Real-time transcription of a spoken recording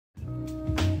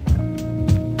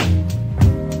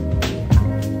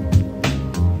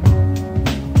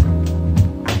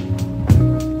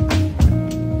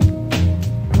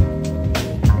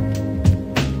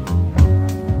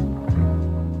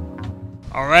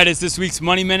right, it's this week's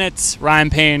Money Minutes. Ryan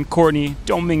Payne, Courtney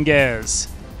Dominguez.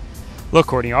 Look,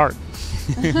 Courtney, art.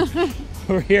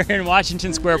 We're here in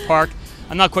Washington Square Park.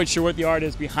 I'm not quite sure what the art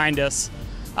is behind us,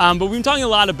 but we've been talking a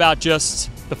lot about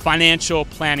just the financial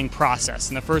planning process.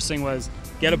 And the first thing was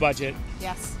get a budget.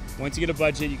 Yes. Once you get a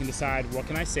budget, you can decide, what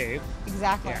can I save?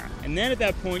 Exactly. Yeah. And then at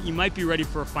that point, you might be ready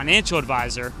for a financial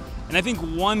advisor. And I think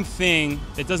one thing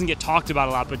that doesn't get talked about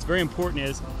a lot, but it's very important,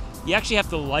 is you actually have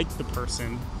to like the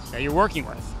person that you're working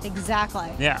with.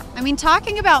 Exactly. Yeah. I mean,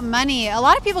 talking about money, a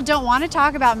lot of people don't want to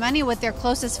talk about money with their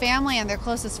closest family and their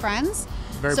closest friends.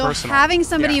 Very so personal. Having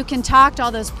somebody you can talk to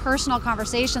all those personal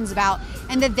conversations about,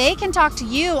 and that they can talk to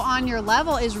you on your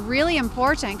level, is really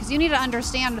important, because you need to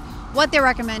understand what they're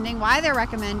recommending, why they're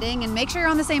recommending, and make sure you're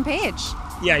on the same page.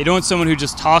 Yeah, you don't want someone who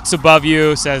just talks above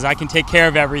you, says, I can take care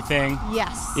of everything.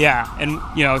 Yes. Yeah, and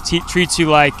treats you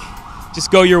like, just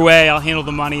go your way, I'll handle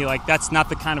the money. Like, that's not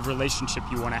the kind of relationship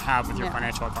you want to have with your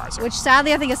financial advisor. Which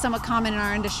sadly I think is somewhat common in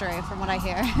our industry, from what I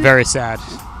hear. Very sad.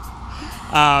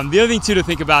 The other thing too to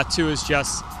think about too is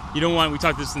just, you don't want, we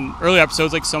talked this in earlier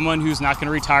episodes, like someone who's not going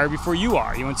to retire before you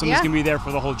are. You want someone who's going to be there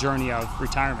for the whole journey of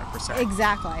retirement, per se.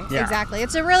 Exactly. Yeah. Exactly.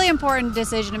 It's a really important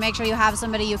decision to make sure you have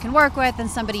somebody you can work with and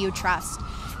somebody you trust.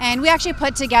 And we actually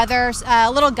put together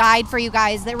a little guide for you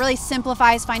guys that really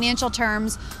simplifies financial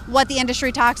terms, what the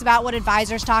industry talks about, what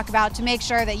advisors talk about, to make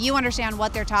sure that you understand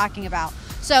what they're talking about.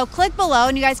 So click below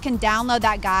and you guys can download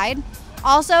that guide.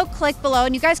 Also, click below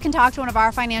and you guys can talk to one of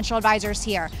our financial advisors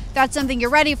here. If that's something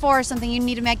you're ready for, something you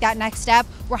need to make that next step,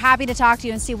 we're happy to talk to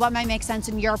you and see what might make sense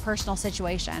in your personal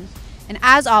situation. And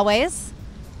as always,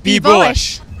 be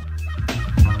bullish.